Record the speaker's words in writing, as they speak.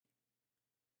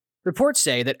Reports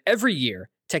say that every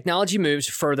year, technology moves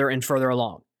further and further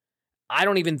along. I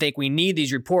don't even think we need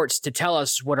these reports to tell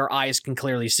us what our eyes can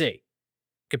clearly see.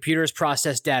 Computers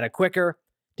process data quicker,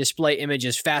 display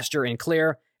images faster and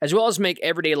clear, as well as make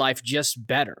everyday life just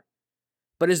better.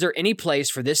 But is there any place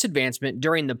for this advancement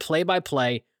during the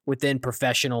play-by-play within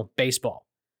professional baseball?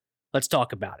 Let's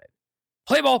talk about it.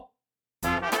 Play ball!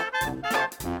 Ladies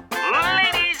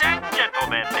and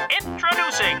gentlemen,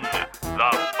 introducing the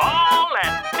Ball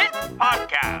and Mitt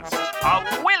Podcast, a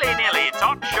willy-nilly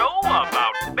talk show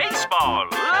about baseball,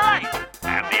 life,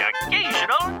 and the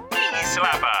occasional knee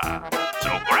slapper. So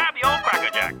grab your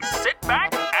Cracker Jack, sit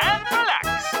back, and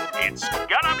relax. It's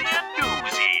gonna be a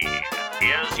doozy.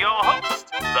 Here's your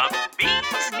host, the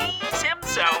bee's knees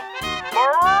himself,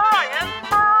 Brian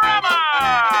Brammer.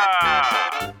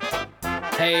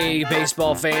 Hey,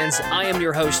 baseball fans. I am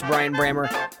your host, Brian Brammer,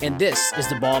 and this is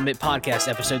the Ball and Mitt Podcast,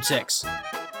 Episode 6.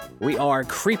 We are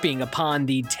creeping upon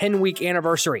the 10-week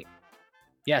anniversary.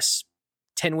 Yes,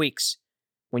 10 weeks.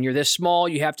 When you're this small,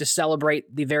 you have to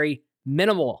celebrate the very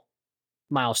minimal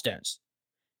milestones.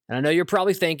 And I know you're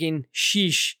probably thinking,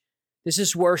 sheesh, this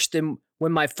is worse than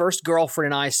when my first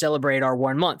girlfriend and I celebrated our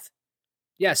 1 month.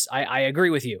 Yes, I agree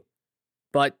with you.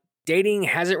 But dating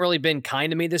hasn't really been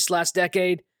kind to me this last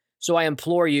decade, so I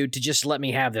implore you to just let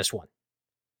me have this one.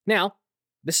 Now,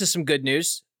 this is some good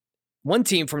news. One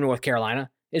team from North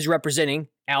Carolina is representing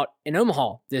out in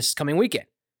Omaha this coming weekend.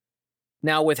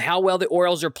 Now, with how well the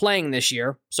Orioles are playing this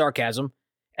year, sarcasm,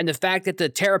 and the fact that the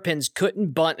Terrapins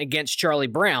couldn't bunt against Charlie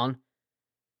Brown,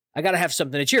 I gotta have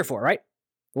something to cheer for, right?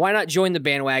 Why not join the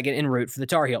bandwagon and root for the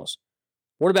Tar Heels?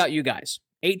 What about you guys?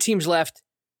 8 teams left.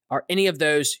 Are any of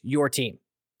those your team?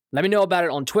 Let me know about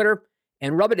it on Twitter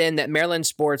and rub it in that Maryland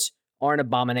sports are an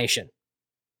abomination.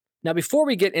 Now, before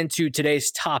we get into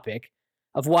today's topic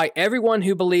of why everyone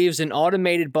who believes in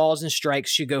automated balls and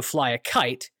strikes should go fly a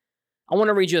kite, I want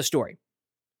to read you a story.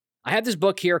 I have this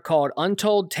book here called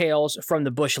Untold Tales from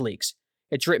the Bush Leagues.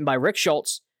 It's written by Rick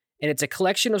Schultz, and it's a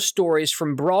collection of stories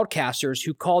from broadcasters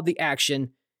who called the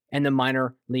action and the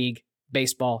minor league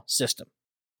baseball system.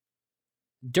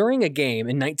 During a game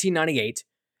in 1998,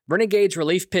 Renegades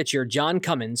relief pitcher John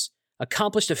Cummins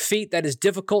accomplished a feat that is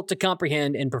difficult to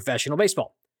comprehend in professional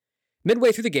baseball.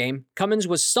 Midway through the game, Cummins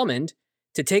was summoned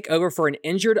to take over for an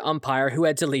injured umpire who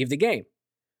had to leave the game.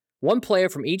 One player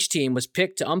from each team was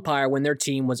picked to umpire when their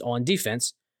team was on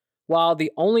defense, while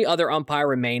the only other umpire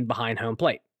remained behind home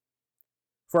plate.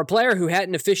 For a player who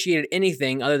hadn't officiated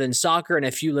anything other than soccer and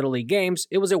a few Little League games,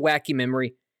 it was a wacky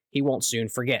memory he won't soon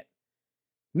forget.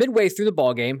 Midway through the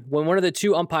ballgame, when one of the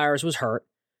two umpires was hurt,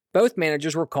 both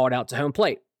managers were called out to home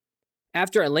plate.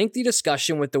 After a lengthy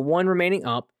discussion with the one remaining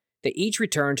ump, they each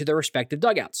returned to their respective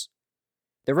dugouts.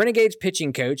 The Renegades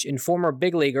pitching coach and former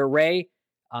big leaguer Ray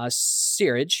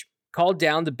Searage called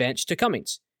down the bench to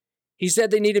Cummins. He said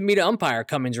they needed me to umpire,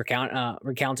 Cummins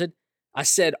recounted. I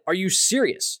said, "Are you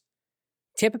serious?"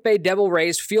 Tampa Bay Devil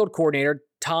Rays field coordinator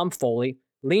Tom Foley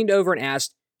leaned over and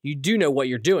asked, "You do know what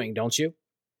you're doing, don't you?"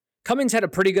 Cummins had a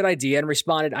pretty good idea and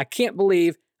responded, "I can't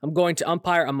believe I'm going to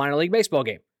umpire a minor league baseball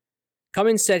game."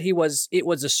 Cummins said it was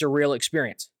a surreal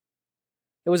experience.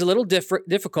 It was a little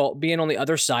difficult being on the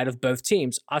other side of both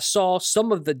teams. I saw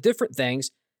some of the different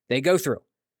things they go through.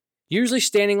 Usually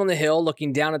standing on the hill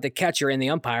looking down at the catcher and the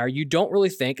umpire, you don't really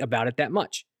think about it that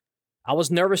much. I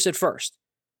was nervous at first.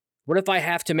 What if I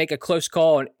have to make a close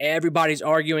call and everybody's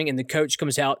arguing and the coach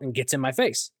comes out and gets in my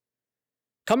face?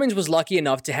 Cummins was lucky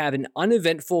enough to have an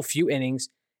uneventful few innings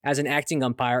as an acting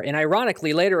umpire, and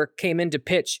ironically later came in to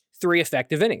pitch 3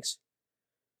 effective innings.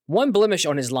 One blemish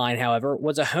on his line, however,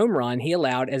 was a home run he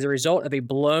allowed as a result of a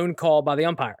blown call by the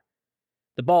umpire.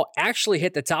 The ball actually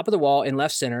hit the top of the wall in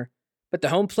left center, but the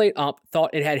home plate ump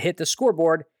thought it had hit the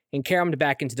scoreboard and caromed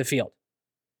back into the field.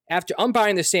 After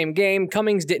umpiring the same game,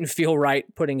 Cummins didn't feel right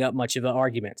putting up much of an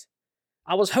argument.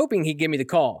 I was hoping he'd give me the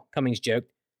call, Cummins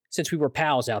joked, since we were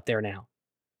pals out there now.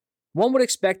 One would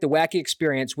expect the wacky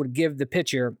experience would give the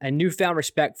pitcher a newfound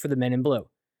respect for the men in blue.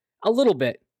 A little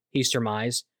bit, he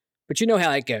surmised, but you know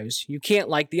how it goes. You can't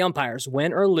like the umpires,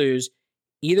 win or lose.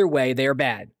 Either way, they are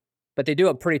bad, but they do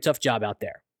a pretty tough job out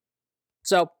there.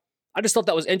 So I just thought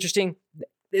that was interesting.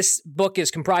 This book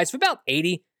is comprised of about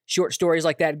 80 short stories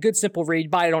like that. Good, simple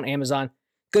read. Buy it on Amazon.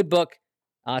 Good book.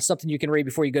 Something you can read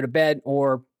before you go to bed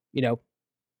or,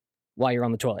 while you're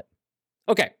on the toilet.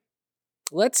 Okay,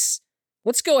 let's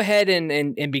go ahead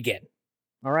and begin.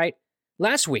 All right.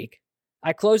 Last week,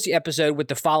 I closed the episode with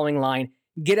the following line,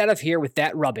 "Get out of here with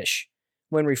that rubbish,"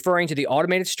 when referring to the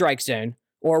automated strike zone,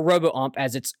 or Roboump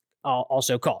as it's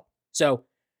also called. So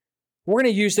we're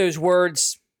going to use those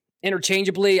words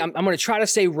interchangeably. I'm going to try to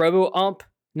say Roboump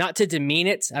not to demean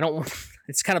it.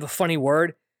 It's kind of a funny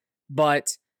word,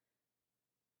 but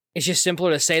it's just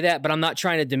simpler to say that, but I'm not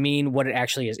trying to demean what it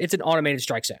actually is. It's an automated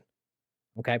strike zone.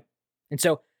 Okay. And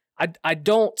so I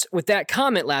don't, with that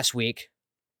comment last week,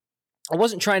 I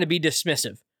wasn't trying to be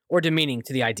dismissive or demeaning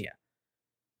to the idea.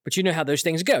 But you know how those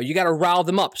things go. You got to rile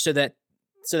them up so that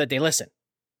they listen.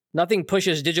 Nothing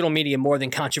pushes digital media more than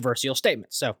controversial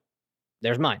statements. So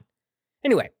there's mine.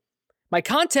 Anyway, my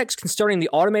context concerning the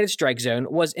automated strike zone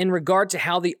was in regard to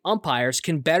how the umpires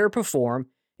can better perform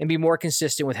and be more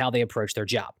consistent with how they approach their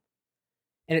job.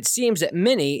 And it seems that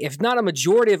many, if not a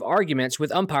majority of arguments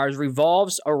with umpires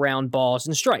revolves around balls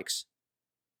and strikes.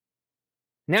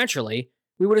 Naturally,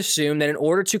 we would assume that in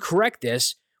order to correct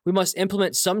this, we must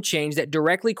implement some change that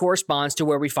directly corresponds to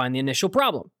where we find the initial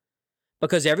problem.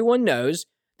 Because everyone knows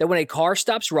that when a car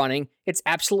stops running, it's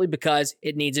absolutely because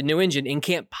it needs a new engine and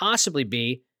can't possibly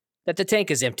be that the tank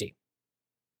is empty.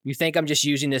 You think I'm just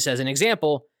using this as an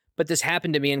example, but this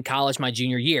happened to me in college my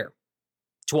junior year.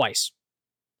 Twice.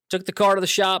 Took the car to the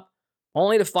shop,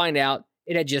 only to find out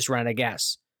it had just run out of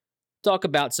gas. Talk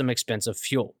about some expensive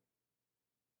fuel.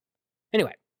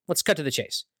 Anyway, let's cut to the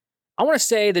chase. I want to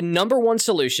say the number one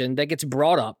solution that gets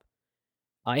brought up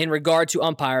in regard to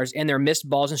umpires and their missed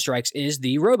balls and strikes is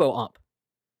the Roboump.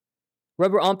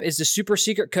 Roboump is the super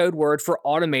secret code word for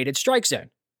automated strike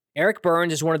zone. Eric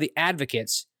Burns is one of the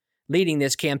advocates leading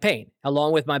this campaign,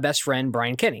 along with my best friend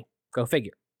Brian Kenny. Go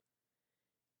figure.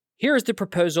 Here's the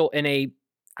proposal in a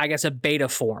beta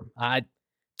form.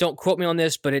 Don't quote me on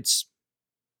this, but it's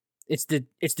the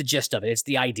gist of it. It's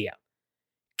the idea.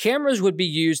 Cameras would be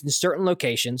used in certain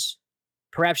locations.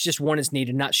 Perhaps just one is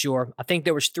needed, not sure. I think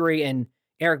there was 3 in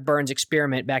Eric Burns'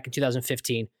 experiment back in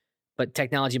 2015, but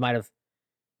technology might have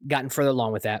gotten further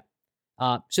along with that.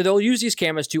 So they'll use these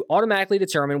cameras to automatically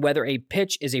determine whether a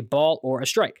pitch is a ball or a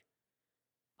strike.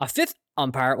 A fifth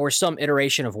umpire, or some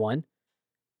iteration of one,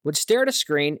 would stare at a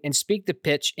screen and speak the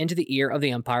pitch into the ear of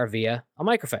the umpire via a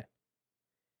microphone.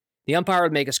 The umpire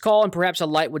would make his call, and perhaps a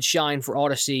light would shine for all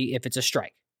to see if it's a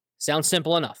strike. Sounds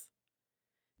simple enough.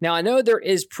 Now, I know there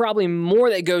is probably more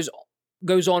that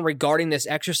goes on regarding this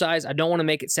exercise. I don't want to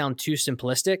make it sound too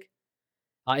simplistic.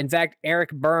 In fact,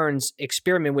 Eric Burns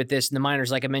experimented with this in the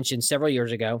minors, like I mentioned, several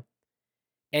years ago,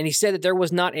 and he said that there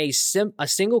was not a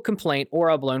single complaint or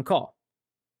a blown call.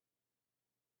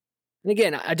 And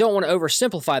again, I don't want to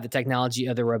oversimplify the technology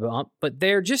of the Roboump, but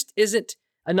there just isn't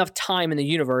enough time in the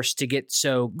universe to get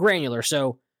so granular,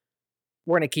 so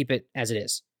we're going to keep it as it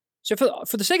is. So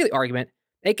for the sake of the argument,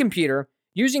 a computer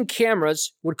using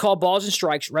cameras would call balls and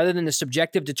strikes rather than the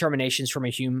subjective determinations from a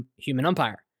human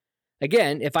umpire.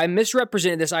 Again, if I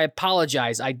misrepresented this, I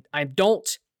apologize. I don't,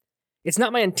 it's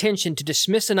not my intention to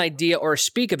dismiss an idea or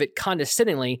speak of it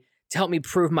condescendingly to help me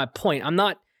prove my point. I'm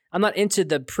not into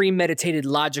the premeditated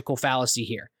logical fallacy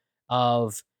here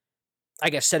of,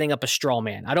 setting up a straw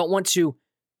man. I don't want to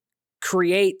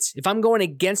create, if I'm going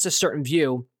against a certain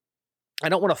view, I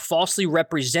don't want to falsely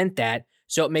represent that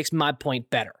so it makes my point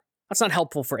better. That's not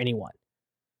helpful for anyone.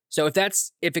 So if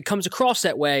it comes across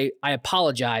that way, I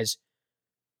apologize.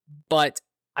 But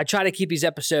I try to keep these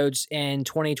episodes in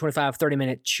 20, 25,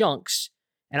 30-minute chunks,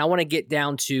 and I want to get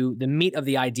down to the meat of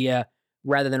the idea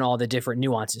rather than all the different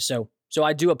nuances. So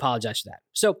I do apologize for that.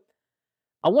 So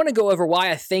I want to go over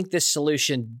why I think this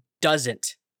solution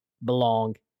doesn't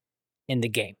belong in the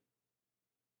game.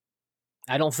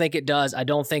 I don't think it does. I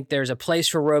don't think there's a place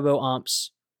for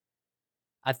robo-umps.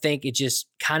 I think it just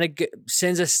kind of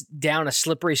sends us down a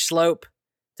slippery slope,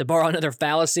 to borrow another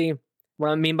fallacy. What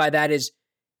I mean by that is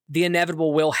the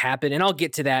inevitable will happen, and I'll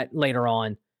get to that later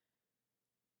on.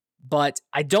 But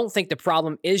I don't think the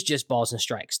problem is just balls and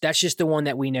strikes. That's just the one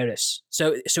that we notice.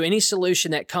 So any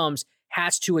solution that comes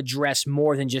has to address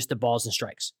more than just the balls and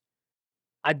strikes.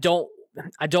 I don't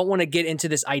want to get into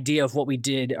this idea of what we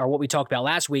did or what we talked about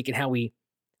last week and how we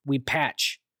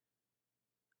patch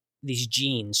these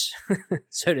genes,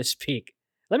 so to speak.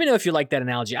 Let me know if you like that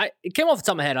analogy. It came off the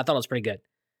top of my head. I thought it was pretty good.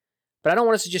 But I don't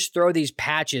want us to just throw these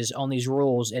patches on these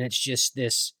rules and it's just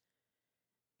this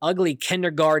ugly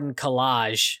kindergarten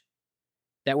collage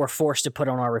that we're forced to put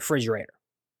on our refrigerator.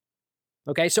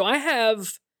 Okay, so I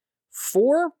have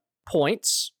 4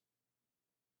 points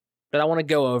that I want to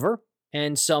go over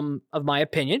and some of my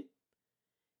opinion.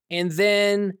 And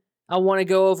then I want to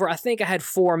go over, I think I had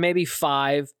 4, maybe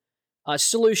 5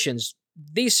 solutions.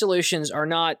 These solutions are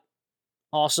not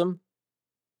awesome.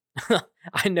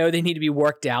 I know they need to be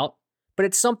worked out, but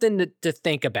it's something to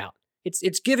think about.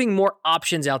 It's giving more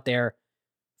options out there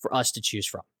for us to choose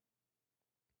from.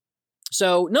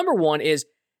 So number 1 is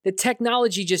the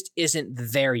technology just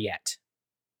isn't there yet.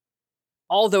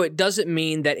 although it doesn't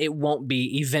mean that it won't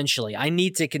be eventually. I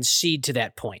need to concede to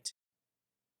that point.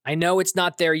 I know it's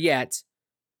not there yet,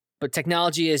 but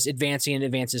technology is advancing and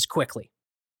advances quickly.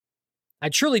 I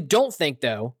truly don't think,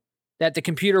 though, that the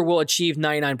computer will achieve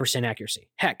 99% accuracy.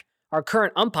 Heck, our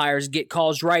current umpires get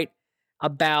calls right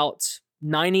about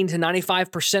 90 to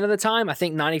 95% of the time. I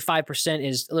think 95%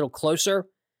 is a little closer,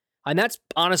 and that's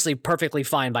honestly perfectly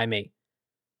fine by me.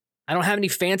 I don't have any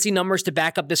fancy numbers to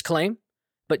back up this claim,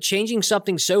 but changing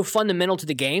something so fundamental to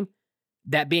the game,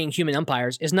 that being human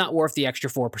umpires, is not worth the extra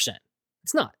 4%.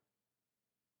 It's not.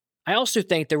 I also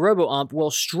think the Roboump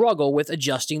will struggle with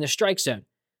adjusting the strike zone.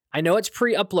 I know it's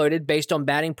pre-uploaded based on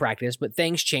batting practice, but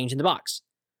things change in the box.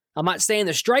 I'm not saying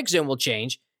the strike zone will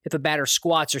change if a batter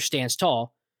squats or stands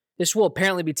tall. This will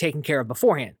apparently be taken care of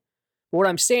beforehand. But what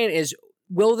I'm saying is,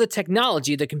 will the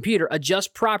technology, the computer,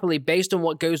 adjust properly based on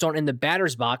what goes on in the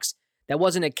batter's box that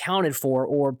wasn't accounted for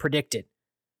or predicted?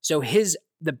 So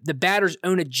the batter's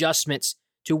own adjustments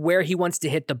to where he wants to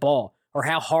hit the ball or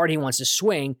how hard he wants to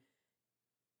swing,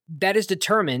 that is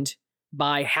determined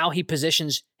by how he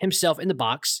positions himself in the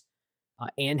box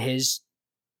and his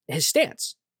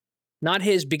stance. Not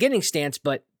his beginning stance,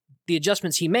 but the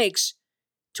adjustments he makes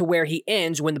to where he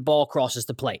ends when the ball crosses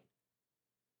the plate.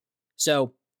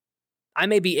 So I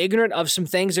may be ignorant of some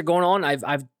things that are going on.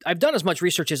 I've done as much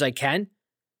research as I can,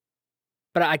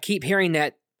 but I keep hearing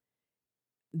that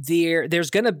there's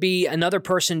going to be another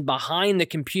person behind the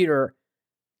computer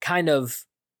kind of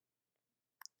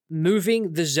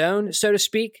moving the zone, so to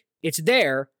speak. It's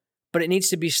there, but it needs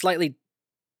to be slightly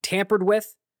tampered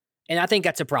with, and I think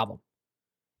that's a problem.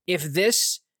 If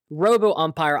this robo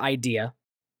umpire idea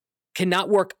cannot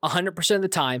work 100% of the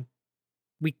time,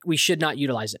 we should not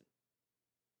utilize it.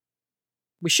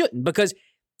 We shouldn't, because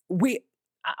I'm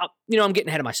getting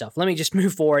ahead of myself. Let me just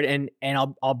move forward and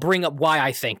I'll bring up why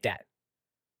I think that.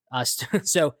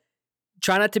 So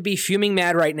try not to be fuming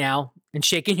mad right now and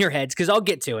shaking your heads, because I'll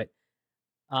get to it.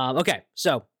 Okay,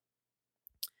 so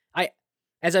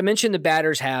as I mentioned, the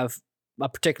batters have a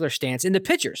particular stance, and the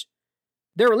pitchers,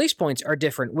 their release points are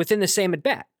different within the same at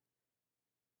bat.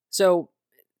 So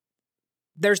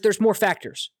there's more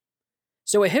factors.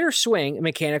 So a hitter's swing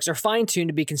mechanics are fine-tuned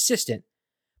to be consistent,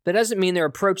 but that doesn't mean their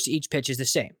approach to each pitch is the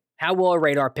same. How will a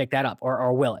radar pick that up,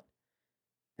 or will it?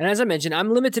 And as I mentioned,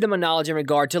 I'm limited in my knowledge in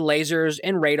regard to lasers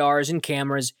and radars and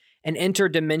cameras and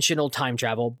interdimensional time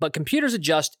travel, but computers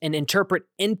adjust and interpret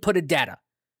inputted data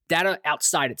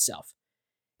outside itself.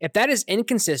 If that is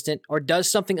inconsistent or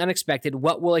does something unexpected,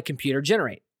 what will a computer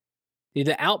generate?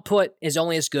 The output is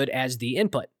only as good as the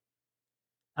input.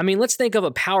 I mean, let's think of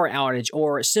a power outage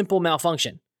or a simple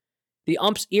malfunction. The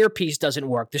ump's earpiece doesn't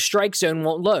work. The strike zone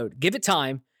won't load. Give it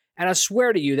time, and I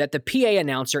swear to you that the PA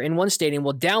announcer in one stadium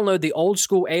will download the old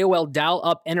school AOL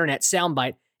dial-up internet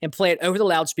soundbite and play it over the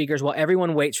loudspeakers while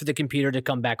everyone waits for the computer to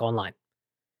come back online.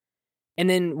 And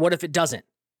then what if it doesn't?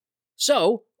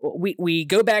 So we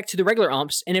go back to the regular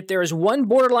umps, and if there is one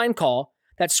borderline call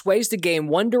that sways the game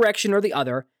one direction or the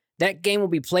other, that game will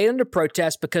be played under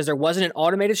protest because there wasn't an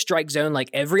automated strike zone like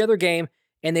every other game,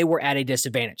 and they were at a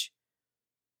disadvantage.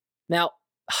 Now,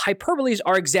 hyperboles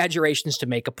are exaggerations to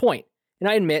make a point, and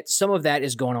I admit some of that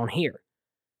is going on here.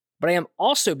 But I am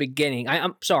also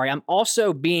I'm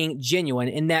also being genuine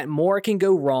in that more can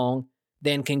go wrong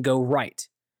than can go right.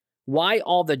 Why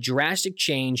all the drastic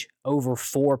change over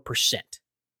 4%?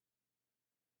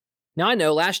 Now, I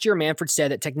know last year Manfred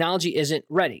said that technology isn't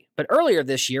ready, but earlier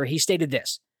this year he stated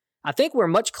this: I think we're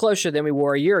much closer than we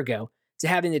were a year ago to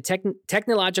having the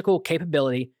technological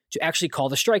capability to actually call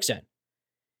the strike zone.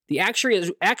 The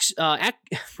accuracy is,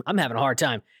 I'm having a hard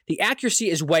time. The accuracy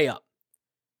is way up.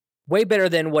 Way better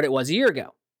than what it was a year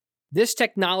ago. This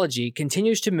technology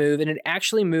continues to move, and it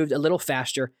actually moved a little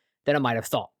faster than I might have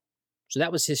thought. So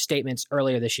that was his statements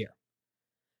earlier this year.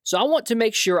 So I want to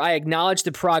make sure I acknowledge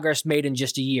the progress made in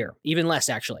just a year, even less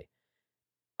actually.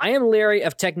 I am leery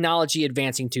of technology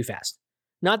advancing too fast.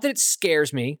 Not that it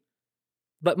scares me,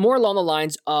 but more along the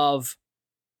lines of,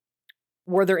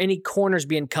 were there any corners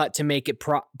being cut to make it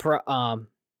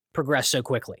progress so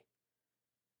quickly?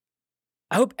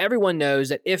 I hope everyone knows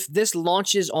that if this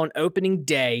launches on opening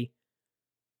day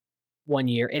one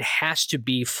year, it has to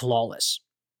be flawless.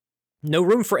 No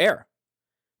room for error.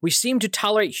 We seem to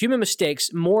tolerate human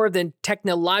mistakes more than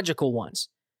technological ones.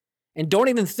 And don't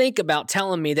even think about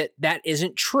telling me that that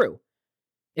isn't true.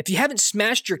 If you haven't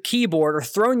smashed your keyboard or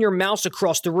thrown your mouse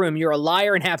across the room, you're a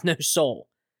liar and have no soul.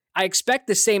 I expect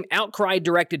the same outcry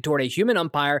directed toward a human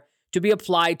umpire to be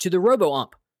applied to the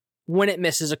Roboump when it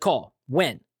misses a call.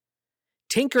 When?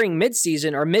 Tinkering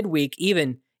mid-season or midweek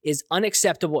even is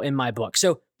unacceptable in my book.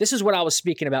 So this is what I was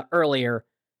speaking about earlier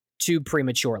too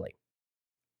prematurely.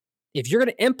 If you're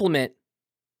going to implement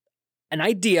an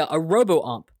idea, a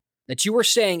Roboump, that you are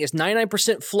saying is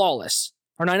 99% flawless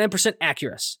or 99%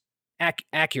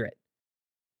 accurate,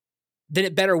 then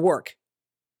it better work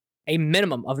a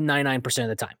minimum of 99% of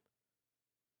the time.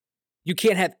 You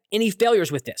can't have any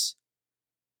failures with this.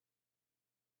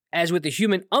 As with the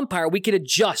human umpire, we can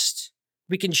adjust.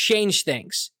 We can change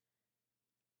things.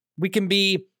 We can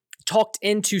be talked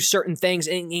into certain things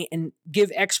and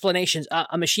give explanations.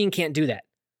 A machine can't do that.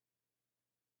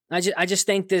 I just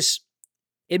think this,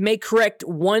 it may correct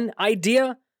one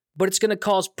idea, but it's going to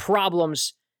cause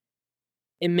problems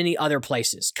in many other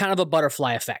places. Kind of a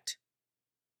butterfly effect.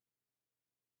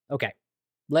 Okay,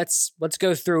 let's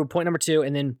go through point number 2,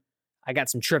 and then I got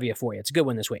some trivia for you. It's a good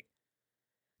one this week.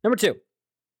 Number 2,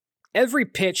 every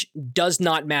pitch does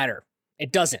not matter.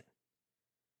 It doesn't.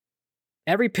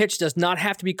 Every pitch does not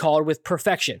have to be called with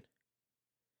perfection.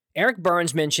 Eric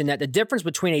Burns mentioned that the difference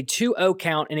between a 2-0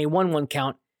 count and a 1-1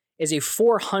 count is a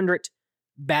 400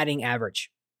 batting average.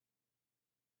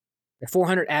 The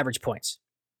 400 average points.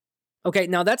 Okay,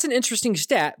 now that's an interesting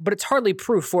stat, but it's hardly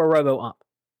proof for a Roboump.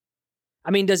 I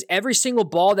mean, does every single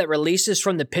ball that releases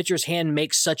from the pitcher's hand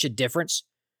make such a difference?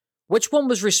 Which one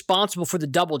was responsible for the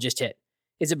double just hit?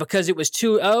 Is it because it was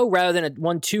 2-0 rather than a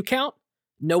 1-2 count?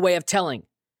 No way of telling.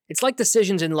 It's like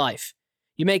decisions in life.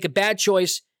 You make a bad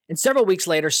choice, and several weeks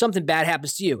later, something bad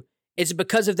happens to you. Is it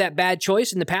because of that bad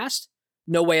choice in the past?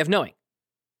 No way of knowing.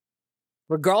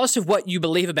 Regardless of what you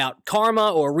believe about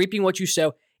karma or reaping what you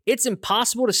sow, it's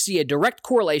impossible to see a direct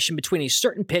correlation between a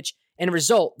certain pitch and a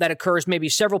result that occurs maybe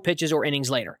several pitches or innings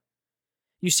later.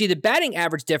 You see, the batting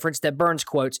average difference that Burns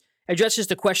quotes addresses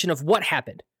the question of what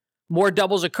happened. More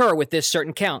doubles occur with this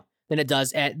certain count than it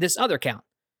does at this other count.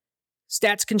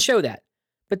 Stats can show that,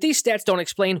 but these stats don't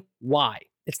explain why.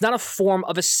 It's not a form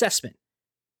of assessment.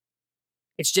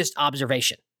 It's just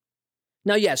observation.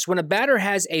 Now, yes, when a batter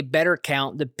has a better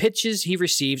count, the pitches he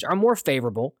receives are more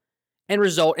favorable and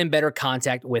result in better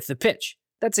contact with the pitch.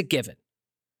 That's a given.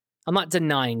 I'm not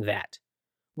denying that.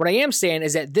 What I am saying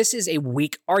is that this is a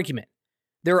weak argument.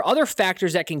 There are other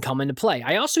factors that can come into play.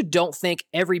 I also don't think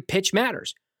every pitch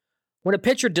matters. When a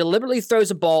pitcher deliberately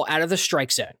throws a ball out of the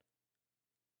strike zone,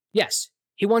 yes,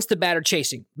 he wants the batter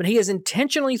chasing, but he is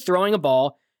intentionally throwing a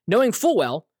ball, knowing full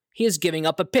well he is giving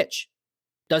up a pitch.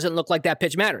 Doesn't look like that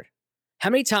pitch mattered.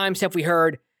 How many times have we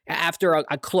heard after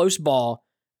a close ball,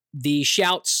 the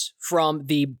shouts from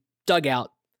the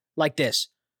dugout like this?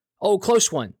 Oh,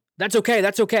 close one. That's okay.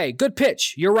 That's okay. Good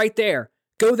pitch. You're right there.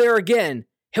 Go there again.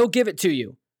 He'll give it to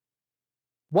you.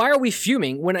 Why are we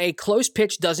fuming when a close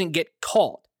pitch doesn't get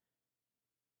called?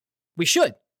 We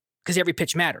should, because every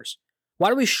pitch matters. Why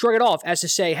do we shrug it off as to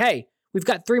say, hey, we've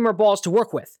got 3 more balls to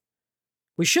work with?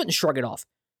 We shouldn't shrug it off,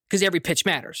 because every pitch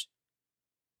matters.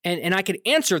 And I could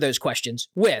answer those questions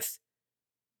with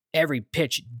every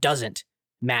pitch doesn't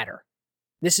matter.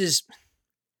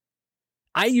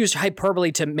 I use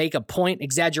hyperbole to make a point,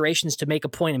 exaggerations to make a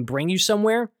point and bring you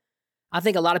somewhere. I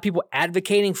think a lot of people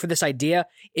advocating for this idea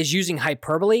is using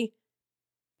hyperbole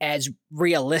as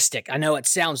realistic. I know it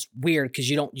sounds weird because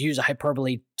you don't use a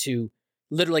hyperbole to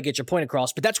literally get your point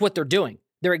across, but that's what they're doing.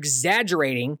 They're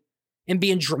exaggerating and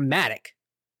being dramatic,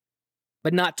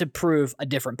 but not to prove a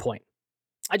different point.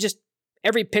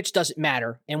 Every pitch doesn't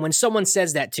matter. And when someone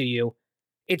says that to you,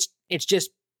 I just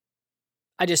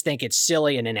think it's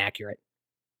silly and inaccurate.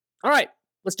 All right,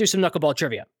 let's do some knuckleball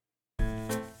trivia.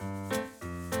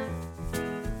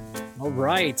 All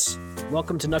right,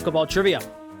 welcome to Knuckleball Trivia.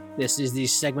 This is the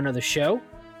segment of the show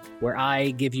where I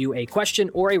give you a question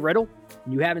or a riddle,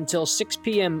 and you have until 6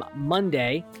 p.m.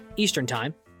 Monday Eastern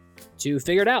Time to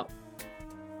figure it out.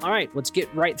 All right, let's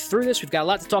get right through this. We've got a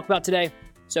lot to talk about today,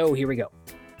 so here we go.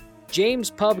 James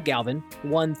Pub Galvin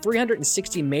won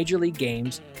 360 Major League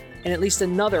games and at least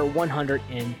another 100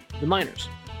 in the minors.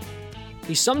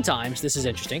 He sometimes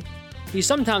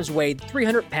weighed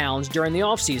 300 pounds during the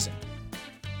offseason.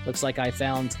 Looks like I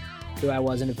found who I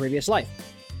was in a previous life.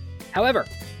 However,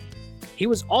 he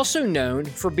was also known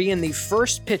for being the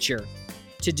first pitcher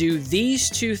to do these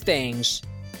 2 things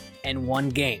in one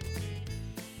game.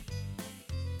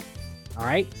 All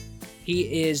right?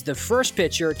 He is the first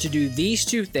pitcher to do these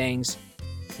 2 things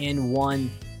in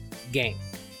one game.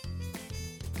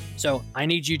 So I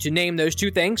need you to name those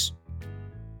 2 things,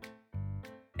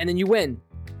 and then you win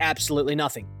absolutely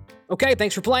nothing. Okay,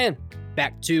 thanks for playing.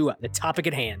 Back to the topic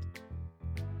at hand.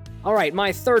 All right,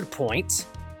 my third point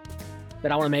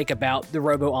that I want to make about the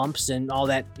Roboumps and all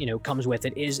that, comes with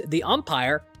it is the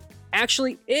umpire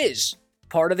actually is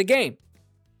part of the game.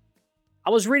 I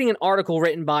was reading an article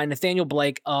written by Nathaniel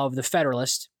Blake of The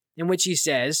Federalist in which he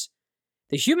says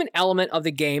The human element of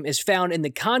the game is found in the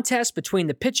contest between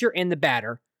the pitcher and the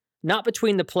batter, not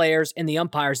between the players and the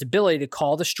umpire's ability to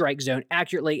call the strike zone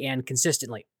accurately and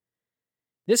consistently.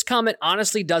 This comment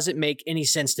honestly doesn't make any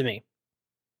sense to me.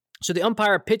 So the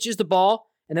umpire pitches the ball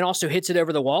and then also hits it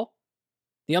over the wall?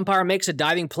 The umpire makes a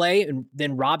diving play and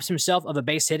then robs himself of a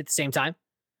base hit at the same time?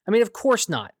 I mean, of course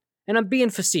not. And I'm being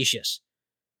facetious.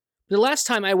 The last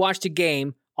time I watched a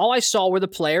game, all I saw were the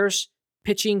players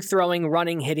pitching, throwing,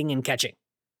 running, hitting, and catching.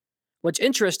 What's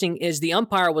interesting is the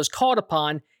umpire was called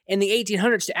upon in the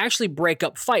 1800s to actually break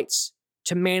up fights,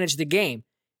 to manage the game.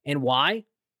 And why?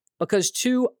 Because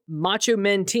two macho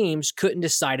men teams couldn't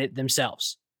decide it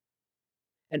themselves.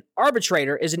 An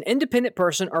arbitrator is an independent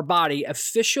person or body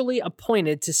officially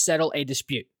appointed to settle a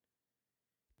dispute.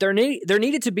 There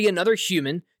needed to be another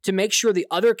human to make sure the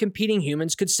other competing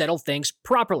humans could settle things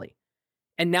properly.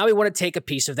 And now we want to take a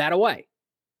piece of that away.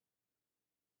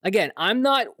 Again, I'm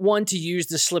not one to use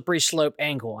the slippery slope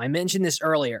angle. I mentioned this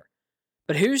earlier.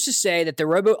 But who's to say that the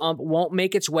Roboump won't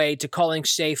make its way to calling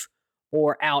safe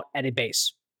or out at a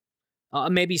base?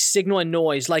 Maybe signal a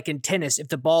noise like in tennis if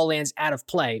the ball lands out of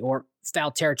play, or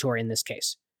foul territory in this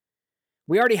case.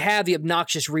 We already have the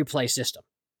obnoxious replay system.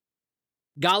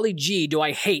 Golly gee, do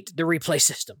I hate the replay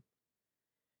system.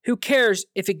 Who cares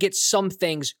if it gets some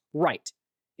things right?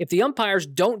 If the umpires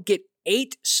don't get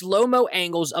 8 slow-mo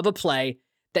angles of a play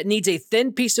that needs a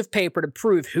thin piece of paper to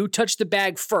prove who touched the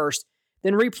bag first,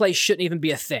 then replay shouldn't even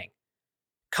be a thing.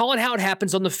 Call it how it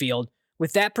happens on the field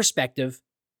with that perspective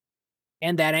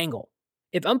and that angle.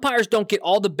 If umpires don't get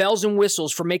all the bells and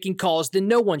whistles for making calls, then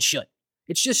no one should.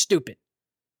 It's just stupid.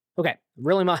 Okay,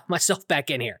 reeling myself back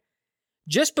in here.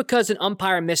 Just because an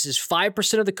umpire misses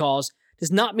 5% of the calls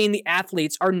does not mean the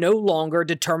athletes are no longer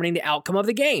determining the outcome of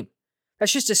the game.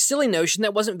 That's just a silly notion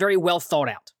that wasn't very well thought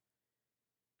out.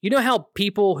 You know how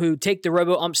people who take the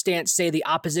Roboump stance say the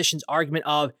opposition's argument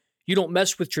of, you don't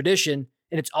mess with tradition,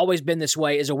 and it's always been this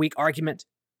way, is a weak argument?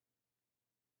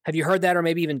 Have you heard that or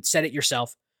maybe even said it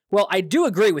yourself? Well, I do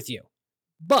agree with you.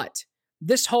 But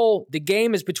this whole, the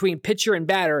game is between pitcher and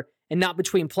batter and not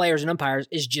between players and umpires,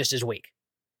 is just as weak.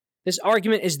 This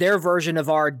argument is their version of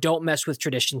our don't mess with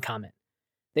tradition comment.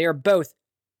 They are both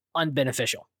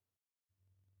unbeneficial.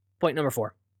 Point number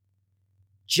 4.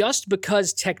 Just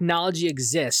because technology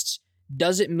exists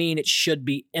doesn't mean it should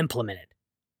be implemented.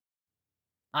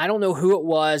 I don't know who it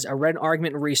was. I read an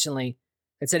argument recently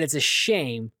that said it's a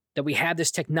shame that we have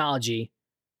this technology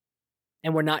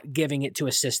and we're not giving it to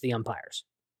assist the umpires.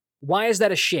 Why is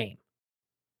that a shame?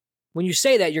 When you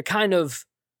say that, you're kind of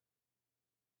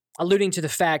alluding to the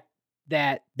fact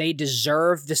that they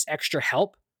deserve this extra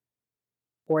help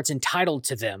or it's entitled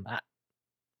to them.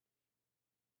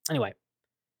 Anyway,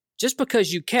 just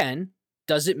because you can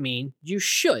doesn't mean you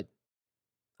should.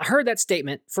 I heard that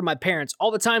statement from my parents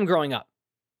all the time growing up.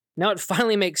 Now it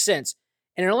finally makes sense,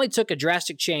 and it only took a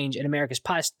drastic change in America's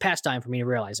pastime for me to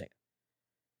realize it.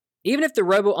 Even if the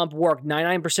Roboump worked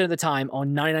 99% of the time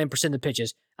on 99% of the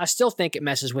pitches, I still think it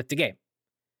messes with the game.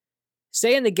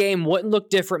 Saying the game wouldn't look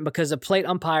different because the plate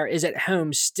umpire is at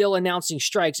home still announcing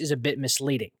strikes is a bit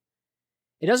misleading.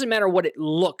 It doesn't matter what it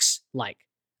looks like.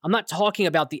 I'm not talking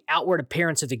about the outward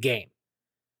appearance of the game.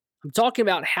 I'm talking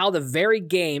about how the very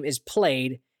game is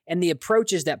played and the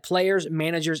approaches that players,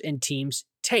 managers, and teams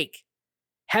take.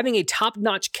 Having a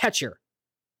top-notch catcher,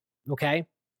 okay,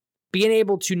 being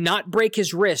able to not break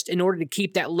his wrist in order to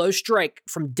keep that low strike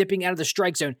from dipping out of the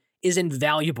strike zone is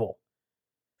invaluable.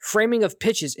 Framing of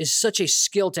pitches is such a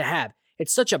skill to have.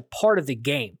 It's such a part of the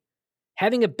game.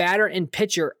 Having a batter and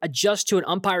pitcher adjust to an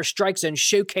umpire's strike zone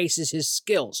showcases his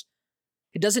skills.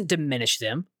 It doesn't diminish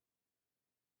them.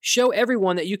 Show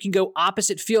everyone that you can go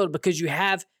opposite field because you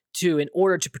have to in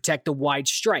order to protect the wide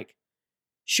strike.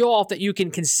 Show off that you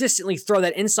can consistently throw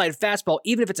that inside fastball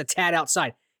even if it's a tad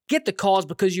outside. Get the calls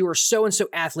because you are so-and-so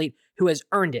athlete who has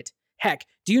earned it. Heck,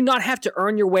 do you not have to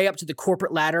earn your way up to the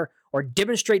corporate ladder or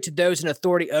demonstrate to those in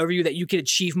authority over you that you can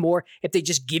achieve more if they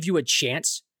just give you a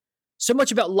chance? So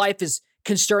much about life is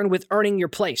concerned with earning your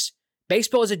place.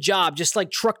 Baseball is a job just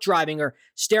like truck driving or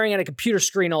staring at a computer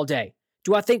screen all day.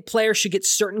 Do I think players should get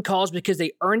certain calls because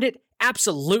they earned it?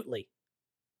 Absolutely.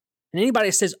 And anybody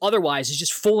that says otherwise is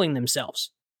just fooling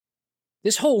themselves.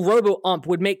 This whole Roboump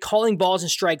would make calling balls and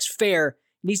strikes fair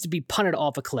needs to be punted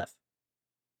off a cliff.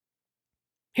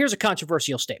 Here's a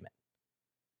controversial statement.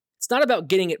 It's not about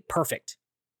getting it perfect.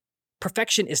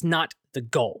 Perfection is not the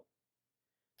goal.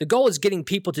 The goal is getting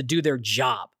people to do their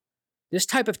job. This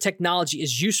type of technology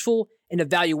is useful in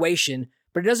evaluation,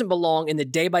 but it doesn't belong in the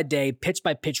day-by-day,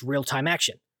 pitch-by-pitch real-time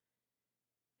action.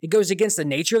 It goes against the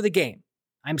nature of the game.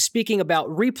 I'm speaking about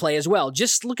replay as well.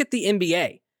 Just look at the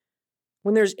NBA.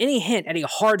 When there's any hint at a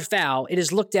hard foul, it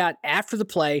is looked at after the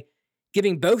play,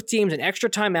 giving both teams an extra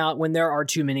timeout when there are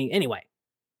too many anyway.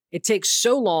 It takes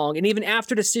so long, and even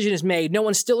after a decision is made, no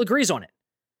one still agrees on it.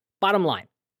 Bottom line,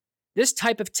 this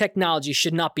type of technology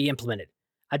should not be implemented.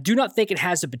 I do not think it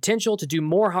has the potential to do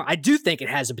more harm. I do think it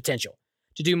has the potential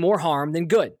to do more harm than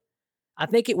good. I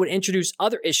think it would introduce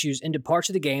other issues into parts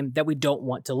of the game that we don't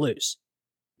want to lose.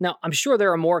 Now, I'm sure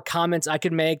there are more comments I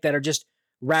could make that are just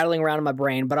rattling around in my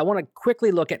brain, but I want to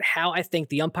quickly look at how I think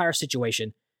the umpire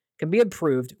situation can be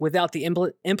improved without the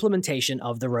implementation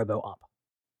of the Roboump.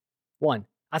 1.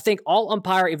 I think all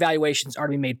umpire evaluations are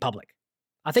to be made public.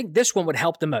 I think this one would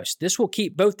help the most. This will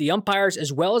keep both the umpires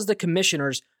as well as the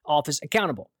commissioner's office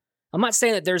accountable. I'm not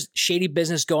saying that there's shady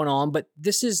business going on, but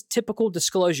this is typical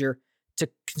disclosure to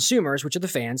consumers, which are the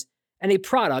fans, and a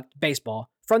product, baseball,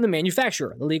 from the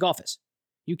manufacturer, the league office.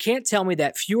 You can't tell me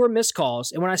that fewer missed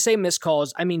calls, and when I say missed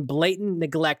calls, I mean blatant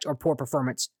neglect or poor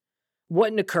performance,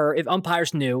 wouldn't occur if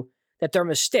umpires knew that their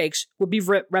mistakes would be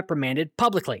reprimanded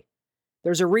publicly.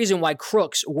 There's a reason why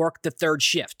crooks work the third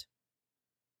shift.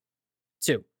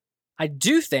 2. I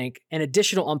do think an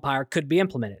additional umpire could be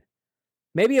implemented.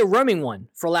 Maybe a roaming one,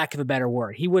 for lack of a better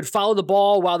word. He would follow the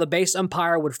ball while the base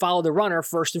umpire would follow the runner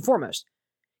first and foremost.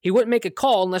 He wouldn't make a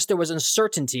call unless there was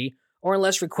uncertainty or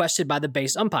unless requested by the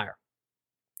base umpire.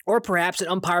 Or perhaps an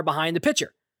umpire behind the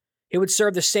pitcher. He would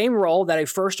serve the same role that a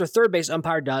first or third base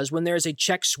umpire does when there is a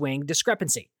check swing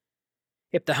discrepancy.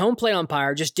 If the home plate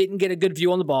umpire just didn't get a good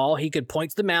view on the ball, he could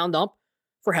point to the mound ump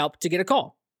for help to get a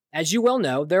call. As you well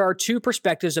know, there are two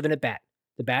perspectives of an at-bat,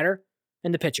 the batter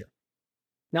and the pitcher.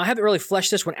 Now, I haven't really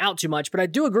fleshed this one out too much, but I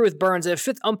do agree with Burns that a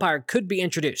fifth umpire could be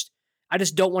introduced. I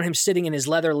just don't want him sitting in his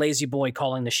leather lazy boy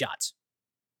calling the shots.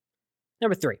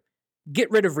 Number 3, get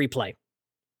rid of replay.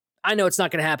 I know it's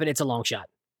not going to happen. It's a long shot.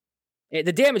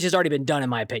 The damage has already been done, in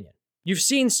my opinion. You've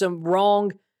seen some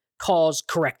wrong calls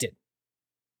corrected,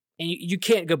 and you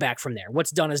can't go back from there.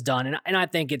 What's done is done, and I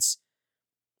think it's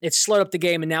slowed up the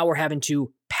game, and now we're having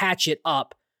to patch it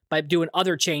up by doing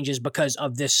other changes because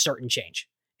of this certain change.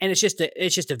 And it's just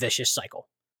a vicious cycle.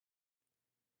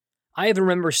 I even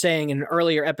remember saying in an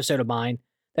earlier episode of mine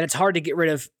that it's hard to get rid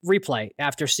of replay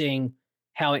after seeing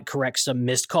how it corrects some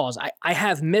missed calls. I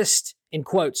have missed in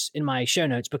quotes in my show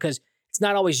notes because it's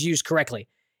not always used correctly.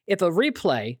 If a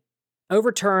replay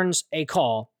overturns a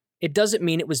call, it doesn't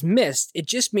mean it was missed. It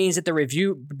just means that the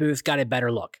review booth got a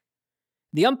better look.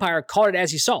 The umpire caught it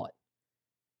as he saw it.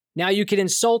 Now, you can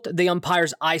insult the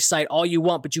umpire's eyesight all you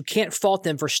want, but you can't fault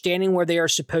them for standing where they are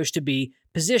supposed to be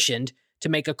positioned to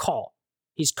make a call.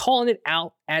 He's calling it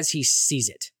out as he sees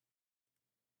it.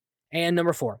 And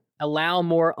number 4, allow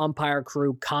more umpire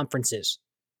crew conferences.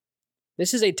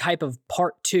 This is a type of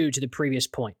part 2 to the previous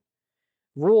point.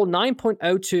 Rule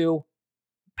 9.02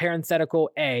 parenthetical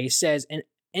A says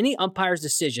any umpire's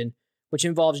decision, which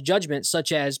involves judgment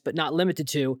such as, but not limited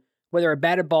to, whether a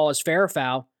batted ball is fair or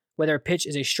foul, whether a pitch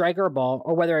is a strike or a ball,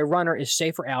 or whether a runner is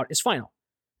safe or out, is final.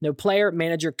 No player,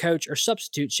 manager, coach, or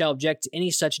substitute shall object to any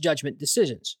such judgment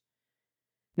decisions.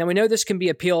 Now, we know this can be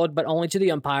appealed, but only to the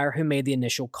umpire who made the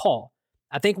initial call.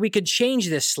 I think we could change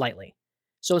this slightly.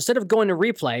 So instead of going to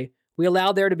replay, we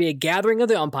allow there to be a gathering of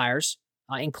the umpires,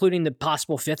 including the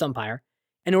possible fifth umpire,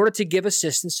 in order to give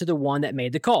assistance to the one that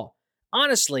made the call.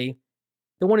 Honestly,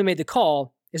 the one who made the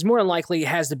call is more than likely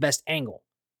has the best angle,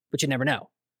 but you never know.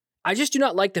 I just do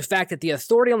not like the fact that the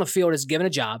authority on the field is given a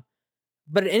job,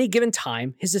 but at any given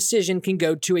time, his decision can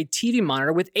go to a TV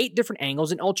monitor with 8 different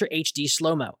angles in Ultra HD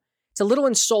slow-mo. It's a little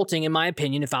insulting, in my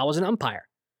opinion, if I was an umpire.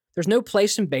 There's no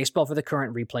place in baseball for the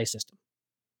current replay system.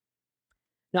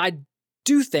 Now, I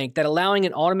do think that allowing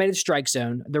an automated strike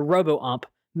zone, the Roboump,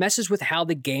 messes with how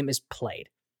the game is played.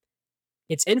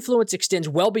 Its influence extends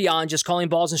well beyond just calling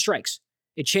balls and strikes.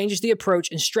 It changes the approach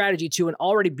and strategy to an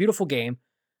already beautiful game,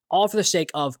 all for the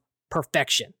sake of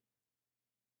perfection.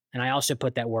 And I also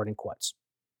put that word in quotes.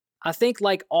 I think,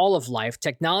 like all of life,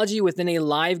 technology within a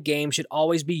live game should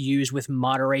always be used with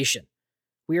moderation.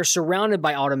 We are surrounded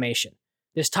by automation.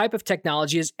 This type of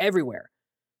technology is everywhere.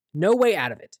 No way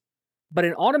out of it. But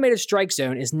an automated strike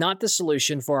zone is not the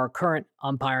solution for our current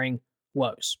umpiring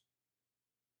woes.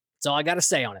 That's all I got to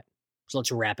say on it. So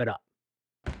let's wrap it up.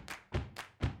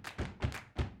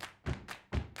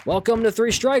 Welcome to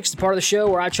 3 Strikes, the part of the show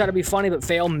where I try to be funny but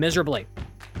fail miserably.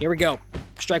 Here we go.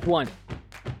 Strike 1.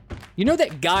 You know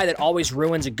that guy that always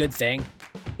ruins a good thing?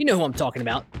 You know who I'm talking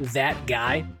about. That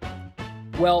guy.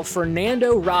 Well,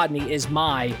 Fernando Rodney is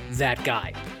my that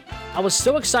guy. I was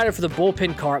so excited for the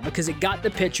bullpen cart because it got the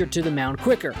pitcher to the mound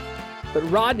quicker, but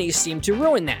Rodney seemed to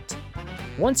ruin that.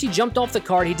 Once he jumped off the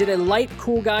cart, he did a light,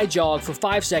 cool guy jog for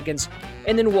 5 seconds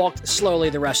and then walked slowly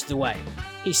the rest of the way.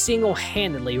 He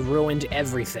single-handedly ruined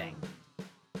everything.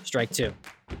 Strike 2.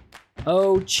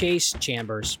 Oh, Chase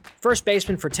Chambers, first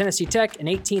baseman for Tennessee Tech, an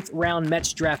 18th round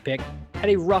Mets draft pick, had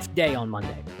a rough day on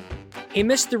Monday. He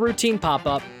missed the routine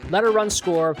pop-up, let a run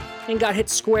score, and got hit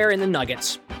square in the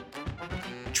nuggets.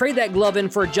 Trade that glove in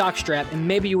for a jockstrap, and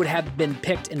maybe you would have been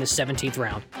picked in the 17th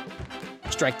round.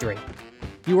 Strike 3.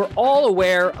 You are all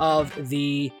aware of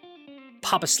the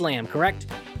Papa Slam, correct?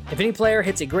 If any player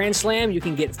hits a grand slam, you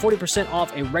can get 40%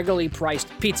 off a regularly priced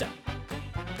pizza.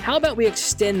 How about we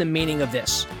extend the meaning of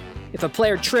this? If a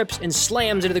player trips and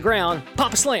slams into the ground,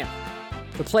 Papa Slam.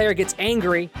 The player gets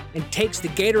angry and takes the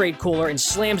Gatorade cooler and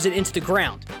slams it into the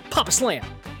ground, Papa Slam.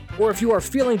 Or if you are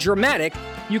feeling dramatic,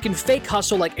 you can fake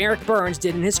hustle like Eric Burns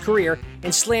did in his career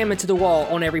and slam into the wall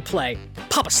on every play,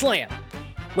 Papa Slam.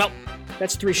 Well,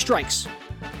 that's 3 strikes.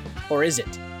 Or is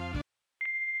it?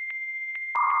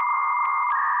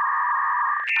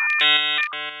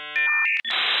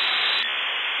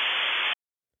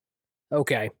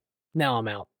 Okay, now I'm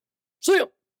out. See ya!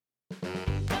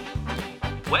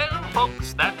 Well,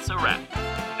 folks, that's a wrap.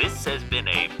 This has been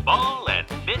a Ball and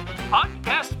Mitt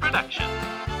podcast production.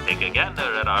 Take a gander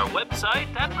at our website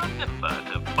and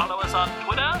remember to follow us on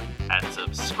Twitter and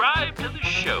subscribe to the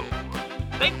show.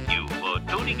 Thank you for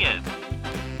tuning in.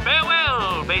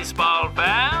 Farewell, baseball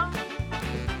fans!